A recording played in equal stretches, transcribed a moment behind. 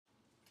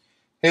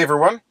Hey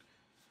everyone,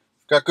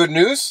 got good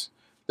news.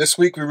 This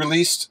week we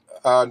released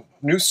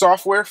new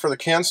software for the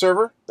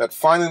CANserver that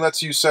finally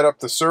lets you set up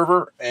the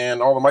server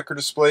and all the micro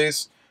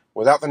displays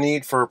without the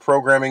need for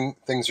programming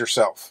things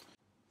yourself.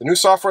 The new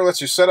software lets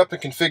you set up and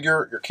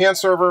configure your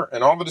CANserver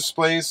and all the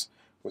displays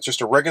with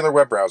just a regular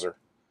web browser.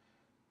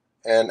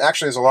 And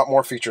actually there's a lot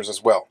more features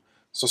as well.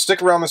 So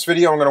stick around this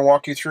video, I'm going to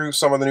walk you through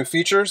some of the new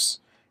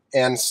features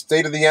and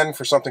stay to the end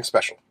for something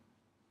special.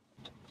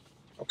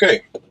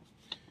 Okay.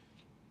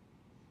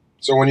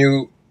 So when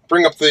you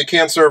bring up the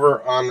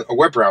CANserver on a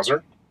web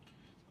browser,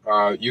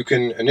 you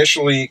can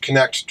initially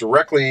connect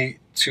directly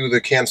to the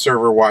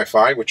CANserver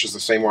Wi-Fi, which is the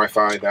same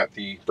Wi-Fi that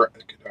the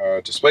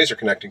displays are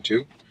connecting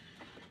to,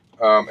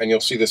 and you'll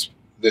see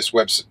this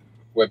web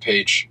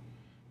page.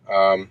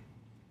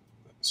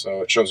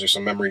 So it shows you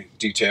some memory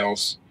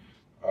details.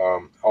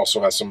 Also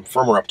has some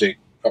firmware update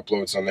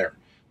uploads on there.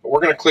 But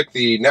we're going to click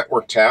the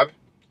Network tab.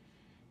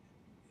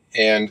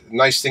 And the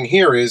nice thing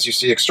here is you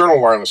see external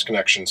wireless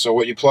connection. So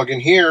what you plug in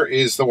here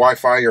is the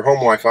Wi-Fi, your home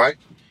Wi-Fi,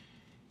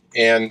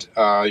 and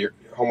your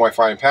home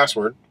Wi-Fi and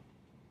password.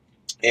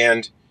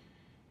 And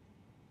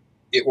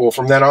it will,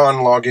 from then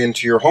on, log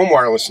into your home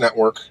wireless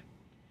network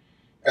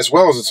as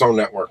well as its own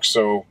network.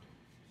 So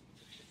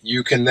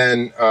you can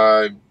then,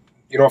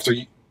 you don't have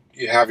to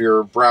have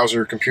your browser,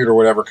 your computer,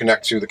 whatever,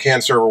 connect to the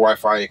CANserver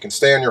Wi-Fi. It can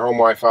stay on your home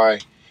Wi-Fi,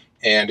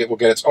 and it will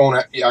get its own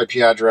IP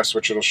address,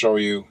 which it'll show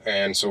you.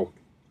 And so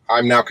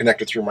I'm now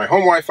connected through my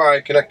home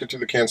Wi-Fi, connected to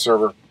the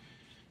CANserver.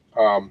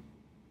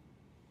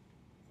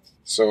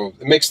 So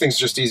it makes things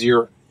just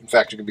easier. In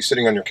fact, you can be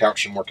sitting on your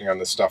couch and working on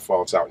this stuff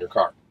while it's out in your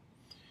car.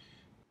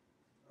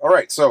 All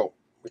right, so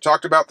we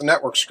talked about the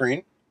network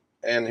screen,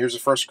 and here's the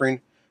first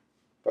screen.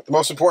 But the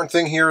most important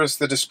thing here is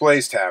the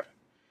Displays tab.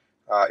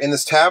 In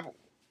this tab,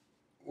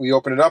 we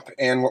open it up,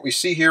 and what we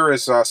see here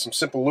is some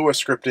simple Lua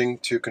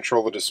scripting to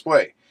control the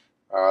display.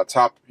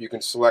 Top, you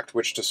can select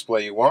which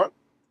display you want.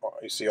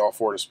 You see all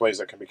 4 displays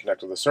that can be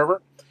connected to the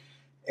server.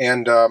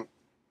 And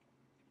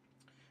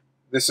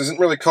this isn't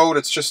really code,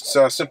 it's just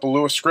a simple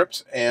Lua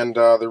script, and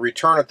the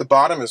return at the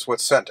bottom is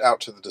what's sent out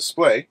to the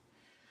display.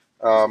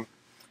 What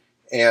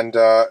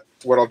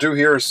I'll do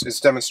here is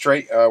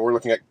demonstrate. We're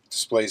looking at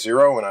display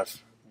 0, and I've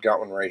got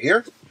one right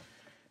here.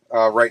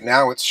 Right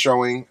now it's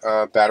showing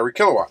battery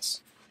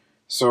kilowatts.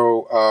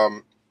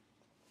 So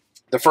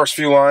the first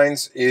few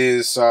lines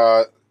is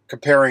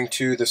comparing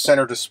to the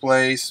center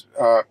displays,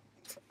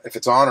 if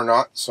it's on or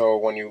not. So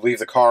when you leave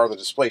the car,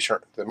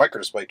 the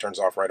micro display turns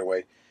off right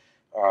away.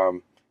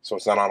 So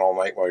it's not on all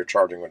night while you're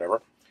charging,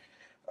 whatever.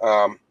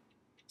 And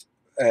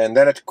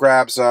then it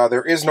grabs,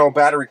 there is no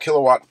battery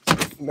kilowatt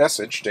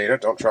message data.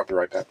 Don't drop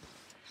your iPad.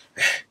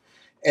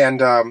 And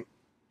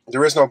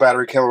there is no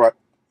battery kilowatt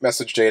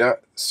message data.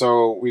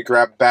 So we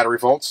grab battery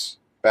volts,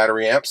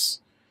 battery amps,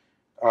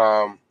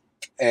 and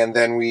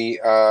then we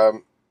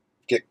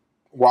get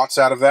watts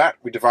out of that.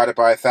 We divide it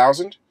by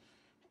 1,000.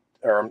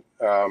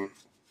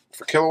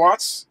 For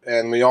kilowatts,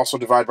 and we also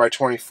divide by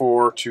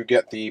 24 to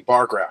get the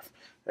bar graph.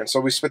 And so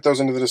we spit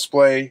those into the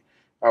display.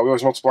 We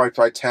always multiply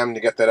by 10 to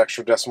get that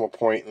extra decimal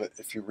point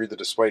if you read the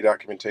display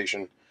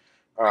documentation.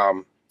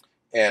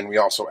 And we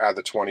also add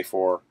the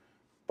 24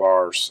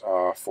 bars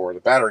for the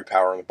battery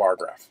power and the bar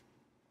graph.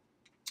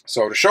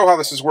 So to show how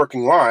this is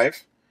working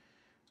live,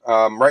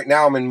 right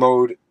now I'm in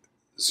mode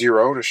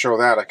 0. To show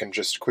that, I can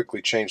just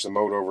quickly change the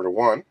mode over to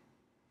 1.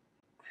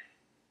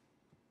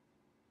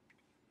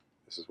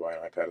 This is why an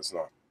iPad is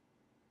not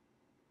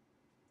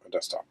a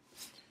desktop.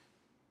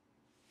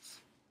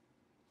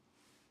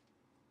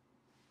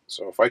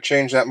 So if I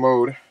change that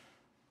mode,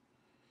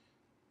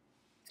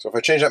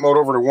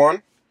 over to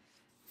 1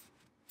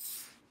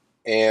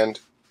 and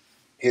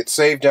hit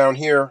save down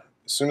here,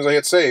 as soon as I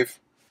hit save,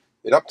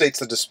 it updates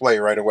the display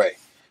right away.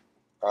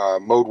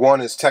 Mode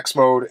 1 is text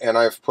mode, and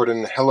I've put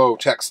in hello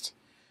text,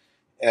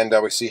 and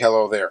we see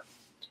hello there.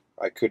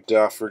 I could,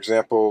 for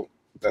example,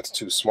 that's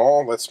too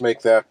small. Let's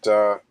make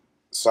that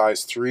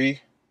size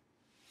 3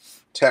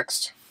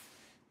 text,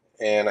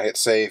 and I hit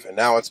save, and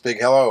now it's big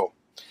hello.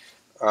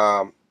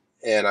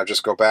 And I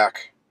just go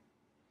back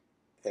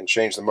and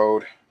change the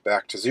mode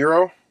back to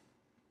 0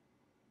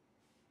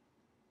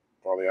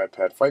 while the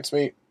iPad fights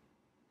me.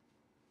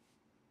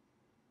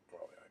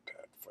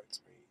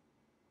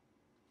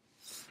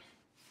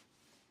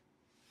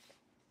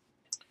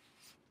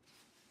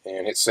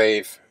 And hit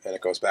save, and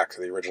it goes back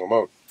to the original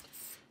mode.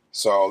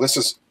 So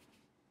it's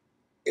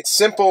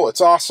simple,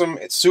 it's awesome,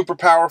 it's super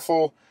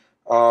powerful,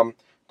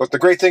 but the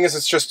great thing is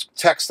it's just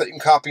text that you can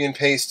copy and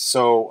paste.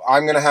 So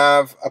I'm going to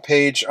have a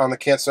page on the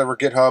CANserver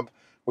GitHub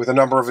with a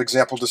number of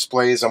example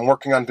displays. I'm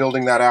working on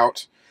building that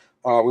out.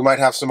 We might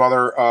have some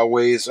other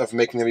ways of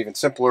making them even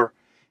simpler.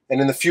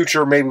 And in the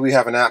future, maybe we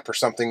have an app or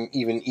something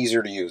even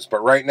easier to use.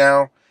 But right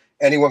now,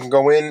 anyone can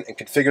go in and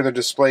configure their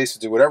displays to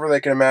do whatever they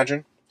can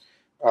imagine.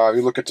 If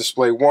you look at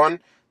display 1,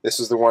 this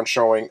is the one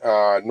showing,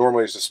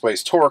 normally it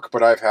displays torque,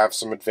 but I have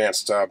some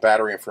advanced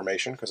battery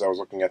information because I was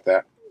looking at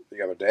that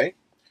the other day.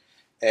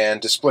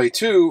 And display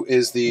 2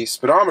 is the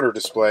speedometer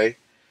display.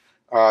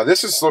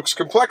 This looks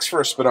complex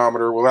for a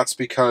speedometer. Well, that's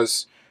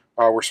because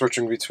We're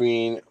switching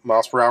between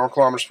miles per hour and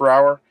kilometers per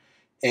hour.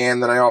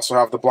 And then I also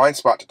have the blind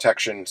spot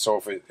detection.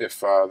 So if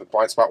the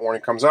blind spot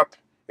warning comes up,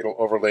 it'll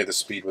overlay the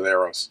speed with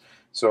arrows.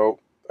 So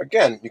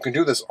again, you can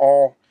do this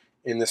all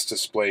in this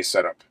display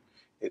setup.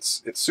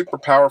 It's super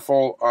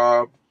powerful,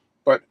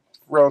 but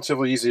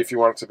relatively easy if you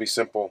want it to be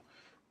simple.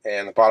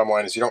 And the bottom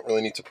line is you don't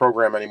really need to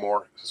program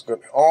anymore. It's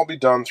going to all be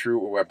done through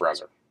a web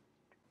browser.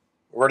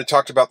 We already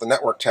talked about the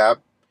network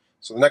tab.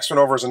 So the next one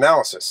over is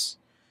analysis.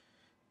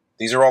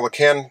 These are all the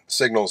CAN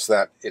signals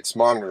that it's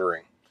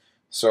monitoring.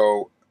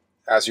 So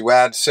as you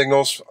add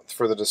signals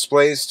for the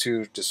displays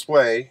to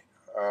display,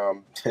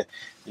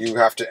 you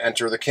have to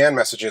enter the CAN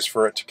messages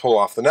for it to pull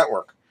off the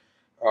network.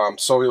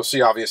 So you'll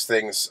see obvious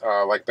things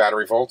like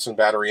battery volts and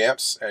battery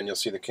amps, and you'll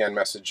see the CAN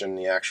message and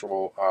the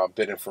actual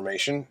bit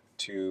information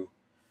to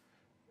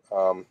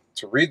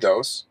read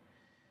those.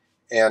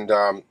 And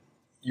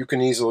you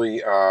can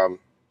easily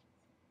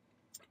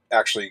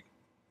actually,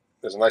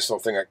 there's a nice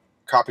little thing that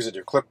copies it to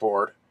your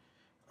clipboard,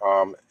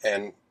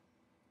 and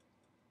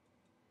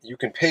you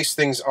can paste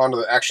things onto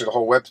the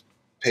whole web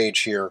page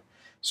here.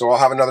 So I'll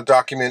have another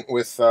document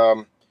with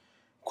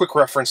quick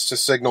reference to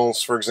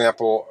signals, for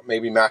example,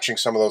 maybe matching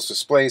some of those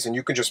displays, and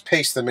you can just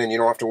paste them in. You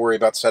don't have to worry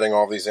about setting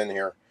all these in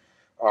here.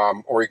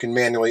 Or you can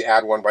manually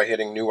add one by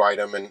hitting new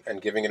item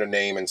and giving it a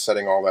name and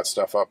setting all that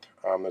stuff up.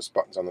 There's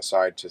buttons on the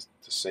side to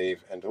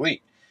save and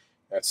delete.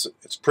 It's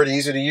pretty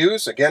easy to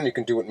use. Again, you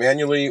can do it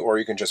manually, or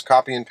you can just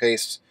copy and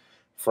paste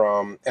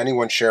from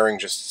anyone sharing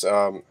just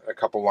a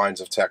couple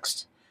lines of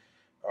text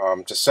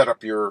to set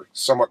up your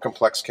somewhat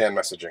complex CAN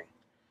messaging.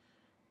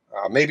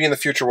 Maybe in the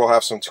future we'll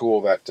have some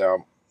tool that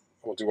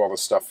will do all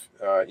this stuff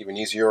even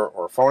easier,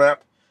 or a phone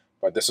app,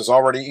 but this is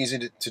already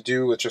easy to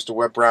do with just a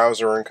web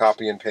browser and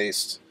copy and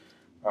paste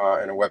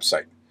and a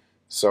website.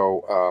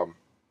 So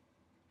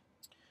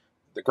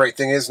the great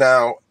thing is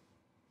now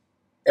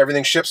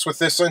everything ships with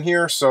this in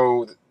here,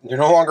 so you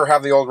no longer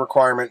have the old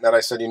requirement that I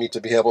said you need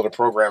to be able to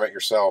program it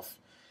yourself.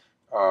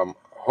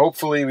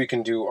 Hopefully we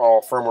can do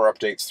all firmware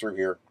updates through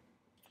here.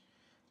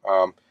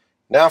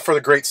 Now for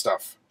the great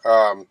stuff.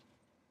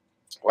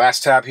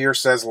 Last tab here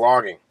says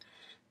logging.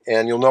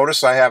 And you'll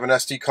notice I have an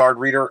SD card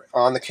reader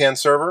on the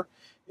CANserver.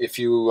 If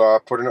you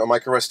put in a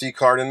micro SD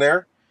card in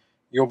there,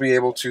 you'll be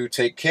able to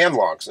take CAN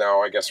logs.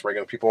 Now, I guess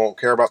regular people won't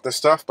care about this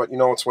stuff, but you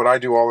know, it's what I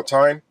do all the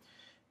time.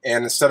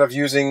 And instead of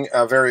using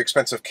a very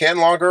expensive CAN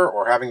logger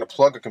or having to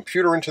plug a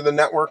computer into the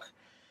network,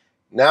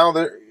 now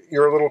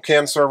your little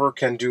CANserver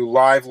can do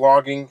live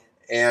logging,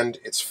 and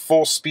it's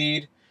full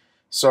speed.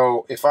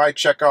 So if I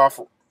check off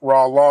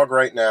raw log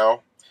right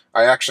now,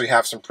 I actually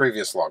have some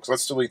previous logs.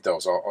 Let's delete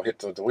those. I'll hit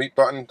the delete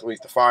button,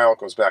 delete the file, it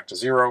goes back to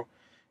 0.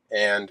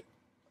 And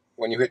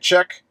when you hit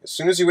check, as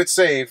soon as you hit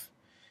save,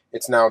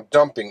 it's now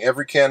dumping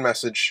every CAN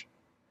message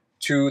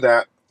to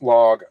that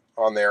log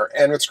on there.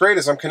 And what's great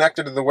is I'm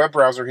connected to the web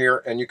browser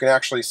here, and you can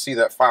actually see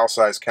that file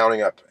size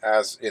counting up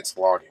as it's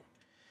logging.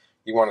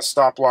 You want to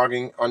stop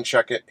logging,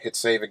 uncheck it, hit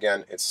save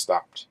again, it's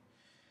stopped.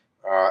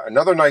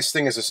 Another nice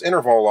thing is this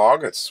interval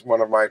log. It's one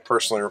of my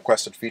personally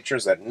requested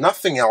features that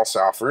nothing else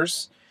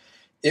offers.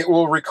 It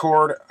will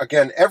record,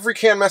 again, every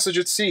CAN message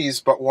it sees,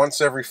 but once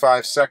every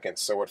 5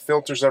 seconds. So it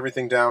filters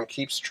everything down,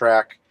 keeps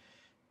track,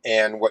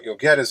 and what you'll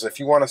get is if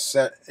you want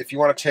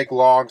to take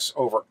logs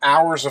over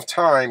hours of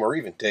time or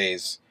even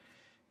days,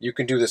 you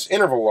can do this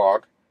interval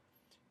log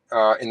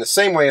in the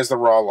same way as the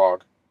raw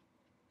log,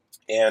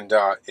 and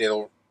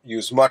it'll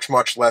use much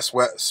less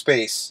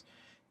space.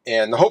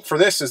 And the hope for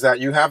this is that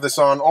you have this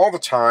on all the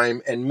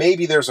time, and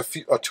maybe there's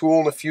a tool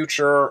in the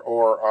future,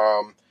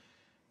 or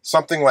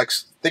something like,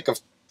 think of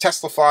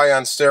Teslafy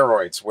on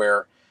steroids,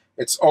 where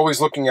it's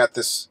always looking at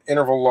this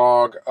interval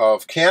log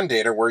of CAN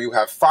data, where you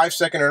have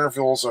 5-second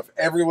intervals of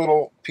every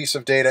little piece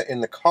of data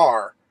in the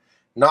car,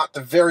 not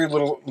the very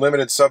little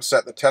limited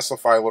subset that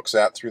Teslafy looks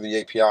at through the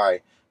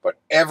API, but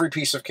every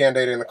piece of CAN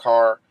data in the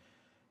car.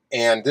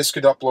 And this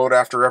could upload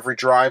after every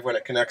drive when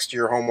it connects to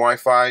your home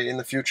Wi-Fi in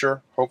the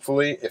future,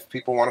 hopefully, if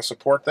people want to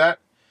support that.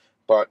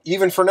 But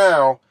even for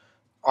now,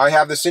 I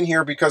have this in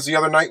here because the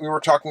other night we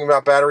were talking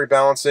about battery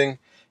balancing,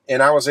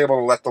 and I was able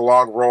to let the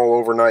log roll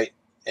overnight,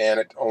 and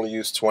it only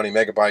used 20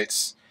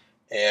 megabytes.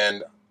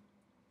 And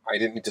I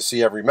didn't need to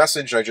see every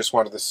message. I just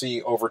wanted to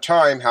see over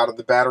time, how did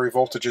the battery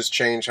voltages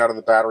change? How did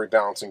the battery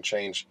balancing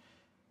change?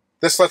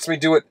 This lets me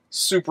do it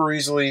super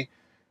easily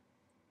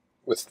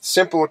with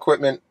simple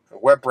equipment, a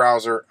web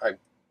browser. I'm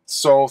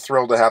so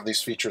thrilled to have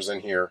these features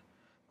in here.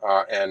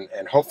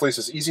 And hopefully this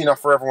is easy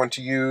enough for everyone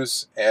to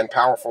use and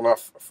powerful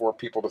enough for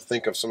people to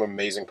think of some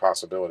amazing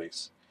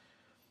possibilities.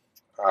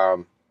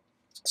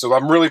 So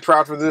I'm really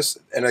proud for this.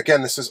 And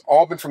again, this has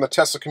all been from the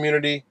Tesla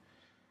community.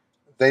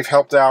 They've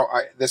helped out.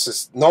 This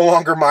is no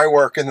longer my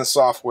work in the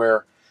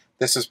software.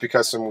 This is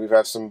because we've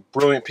had some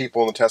brilliant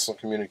people in the Tesla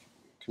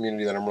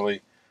community that I'm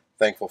really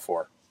thankful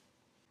for.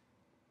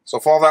 So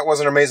if all that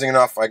wasn't amazing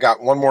enough, I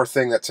got one more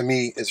thing that to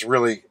me is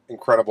really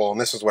incredible,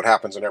 and this is what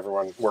happens when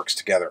everyone works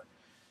together.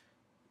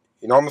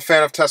 You know, I'm a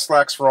fan of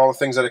Teslax for all the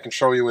things that it can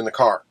show you in the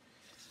car.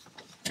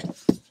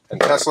 And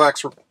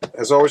Teslax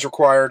has always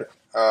required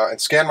and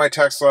Scan My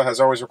Tesla has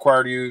always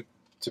required you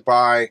to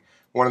buy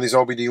one of these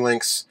OBD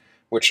links,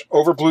 which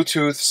over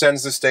Bluetooth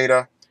sends this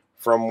data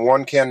from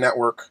one CAN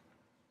network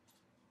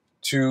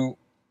to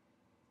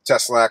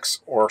Teslax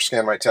or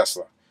Scan My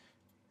Tesla.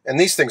 And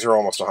these things are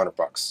almost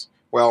 $100.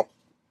 Well,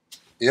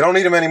 you don't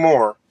need them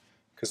anymore,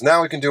 because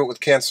now we can do it with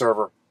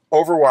CANserver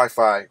over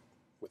Wi-Fi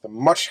with a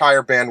much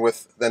higher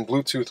bandwidth than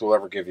Bluetooth will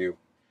ever give you.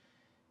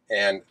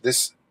 And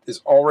this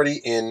is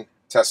already in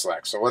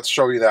Teslax. So let's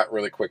show you that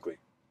really quickly.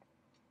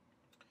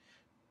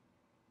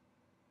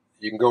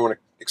 You can go into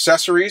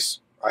accessories.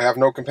 I have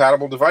no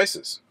compatible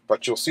devices,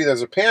 but you'll see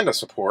there's a Panda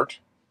support,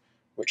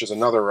 which is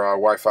another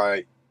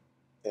Wi-Fi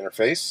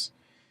interface.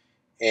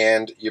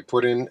 And you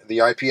put in the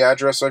IP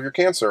address of your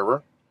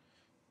CANserver.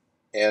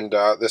 And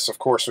this, of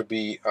course, would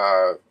be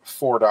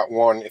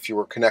 4.1 if you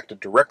were connected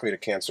directly to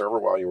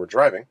CANserver while you were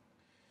driving.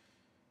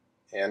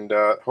 And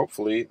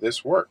hopefully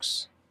this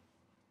works.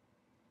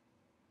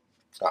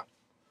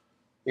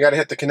 You got to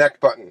hit the connect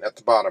button at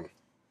the bottom.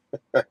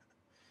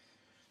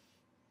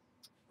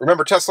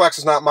 Remember, Teslax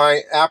is not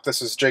my app.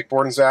 This is Jake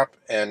Borden's app.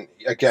 And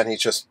again,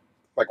 he's just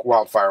like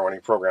wildfire when he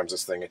programs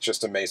this thing. It's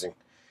just amazing.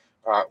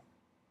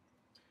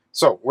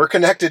 So we're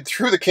connected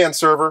through the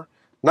CANserver,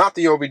 not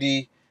the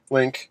OBD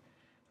link.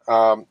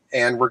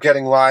 And we're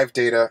getting live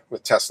data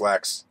with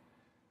Teslax.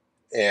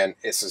 And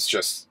it's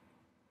just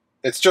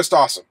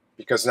awesome,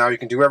 because now you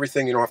can do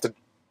everything. You don't have to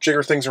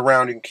jigger things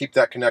around. You can keep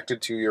that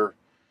connected to your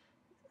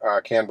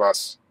CAN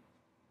bus.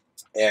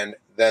 And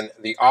then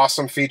the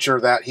awesome feature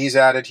that he's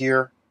added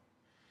here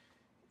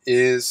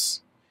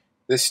is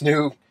this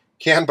new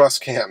CAN bus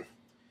cam,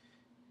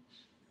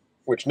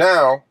 which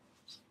now,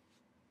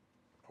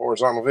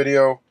 horizontal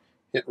video,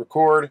 hit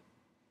record,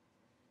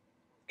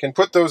 can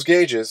put those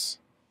gauges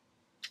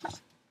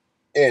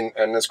in,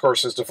 and of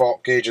course his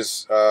default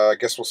gauges, I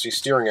guess we'll see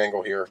steering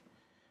angle here,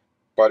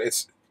 but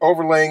it's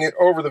overlaying it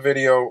over the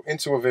video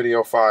into a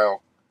video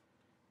file,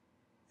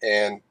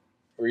 and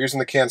we're using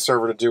the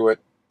CANserver to do it.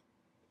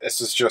 This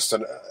is just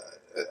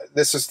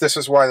this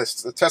is why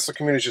the Tesla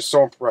community is just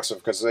so impressive,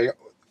 because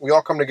we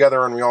all come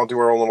together and we all do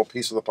our own little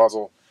piece of the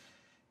puzzle,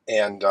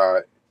 and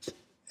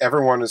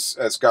everyone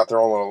has got their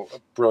own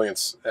little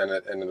brilliance, and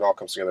it all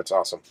comes together. It's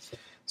awesome.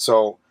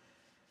 So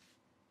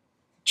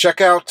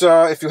check out,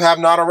 if you have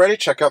not already,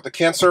 check out the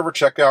CANserver,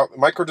 check out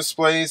micro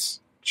displays,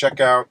 check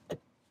out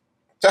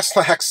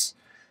Teslax.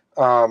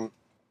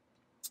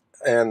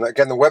 And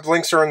again, the web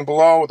links are in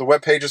below. The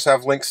web pages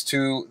have links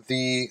to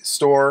the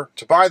store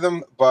to buy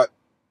them, but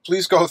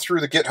please go through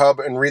the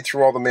GitHub and read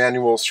through all the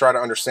manuals, try to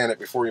understand it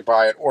before you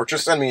buy it, or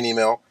just send me an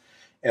email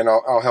and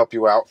I'll help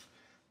you out.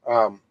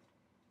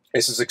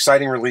 This is an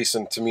exciting release,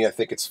 and to me, I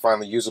think it's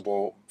finally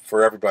usable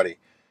for everybody.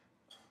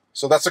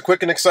 So that's a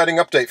quick and exciting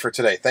update for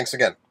today. Thanks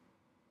again.